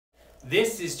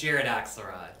This is Jared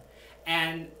Axelrod,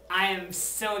 and I am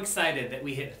so excited that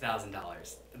we hit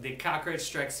 $1,000. The Cockroach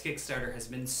Strikes Kickstarter has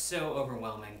been so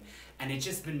overwhelming, and it's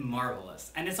just been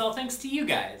marvelous. And it's all thanks to you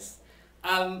guys.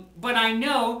 But I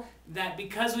know that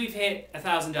because we've hit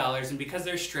 $1,000 and because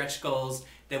there's stretch goals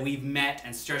that we've met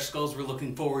and stretch goals we're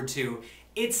looking forward to,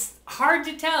 it's hard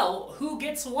to tell who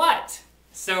gets what.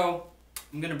 So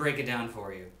I'm gonna break it down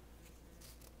for you.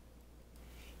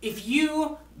 If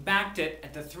you backed it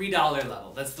at the $3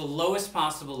 level, that's the lowest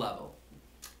possible level,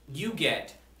 you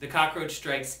get the Cockroach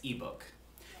Strikes ebook.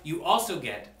 You also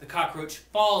get the Cockroach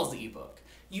Falls ebook.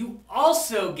 You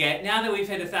also get, now that we've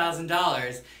hit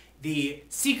 $1,000, the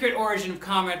Secret Origin of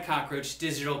Comrade Cockroach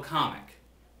digital comic.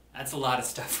 That's a lot of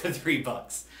stuff for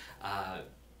 $3.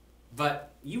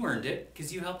 But you earned it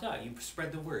because you helped out. You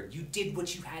spread the word. You did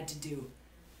what you had to do,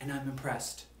 and I'm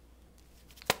impressed.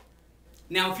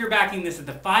 Now, if you're backing this at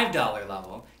the $5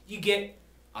 level, you get,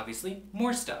 obviously,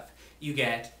 more stuff. You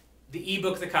get the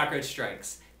ebook The Cockroach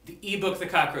Strikes, the ebook The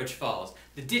Cockroach Falls,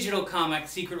 the digital comic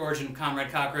Secret Origin of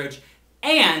Comrade Cockroach,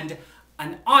 and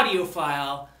an audio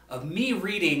file of me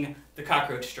reading The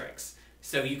Cockroach Strikes.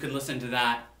 So you can listen to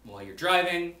that while you're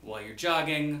driving, while you're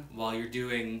jogging, while you're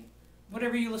doing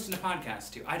whatever you listen to podcasts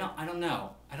to. I don't know.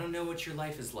 I don't know what your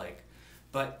life is like,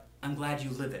 but I'm glad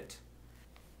you live it.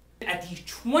 At the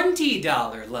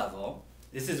 $20 level,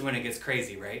 this is when it gets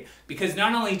crazy, right? Because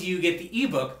not only do you get the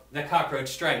ebook, The Cockroach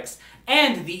Strikes,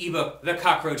 and the ebook, The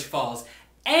Cockroach Falls,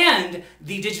 and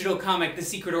the digital comic, The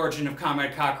Secret Origin of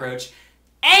Comrade Cockroach,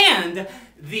 and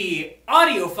the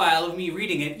audio file of me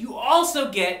reading it, you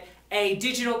also get a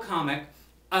digital comic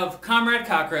of Comrade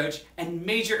Cockroach and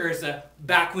Major Ursa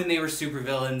back when they were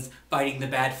supervillains fighting the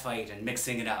bad fight and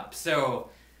mixing it up. So,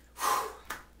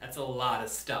 that's a lot of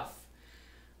stuff.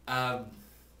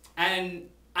 And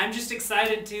I'm just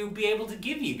excited to be able to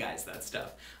give you guys that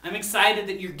stuff. I'm excited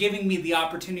that you're giving me the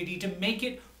opportunity to make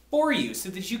it for you so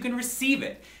that you can receive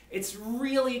it. It's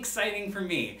really exciting for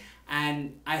me,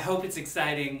 and I hope it's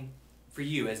exciting for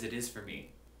you as it is for me.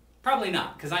 Probably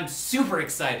not, because I'm super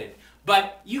excited.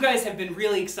 But you guys have been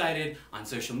really excited on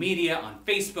social media, on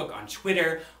Facebook, on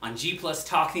Twitter, on G+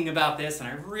 talking about this, and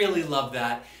I really love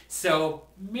that. So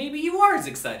maybe you are as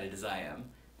excited as I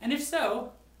am. And if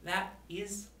so, that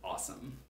is awesome.